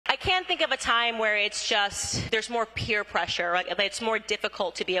can't think of a time where it's just, there's more peer pressure. Like, it's more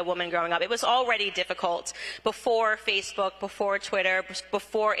difficult to be a woman growing up. It was already difficult before Facebook, before Twitter,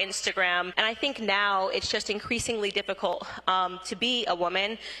 before Instagram. And I think now it's just increasingly difficult to be a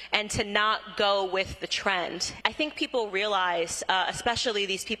woman and to not go with the trend. I think people realize, especially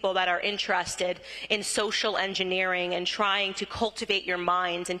these people that are interested in social engineering and trying to cultivate your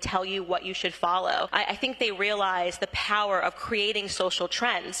mind and tell you what you should follow. I think they realize the power of creating social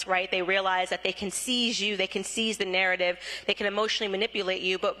trends, right? They realize that they can seize you, they can seize the narrative, they can emotionally manipulate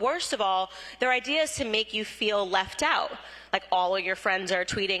you, but worst of all, their idea is to make you feel left out. Like, all of your friends are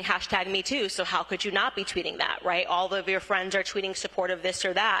tweeting #MeToo, so how could you not be tweeting that, right? All of your friends are tweeting support of this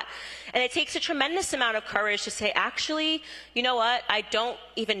or that. And it takes a tremendous amount of courage to say, actually, you know what, I don't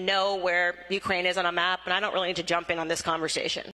even know where Ukraine is on a map, and I don't really need to jump in on this conversation.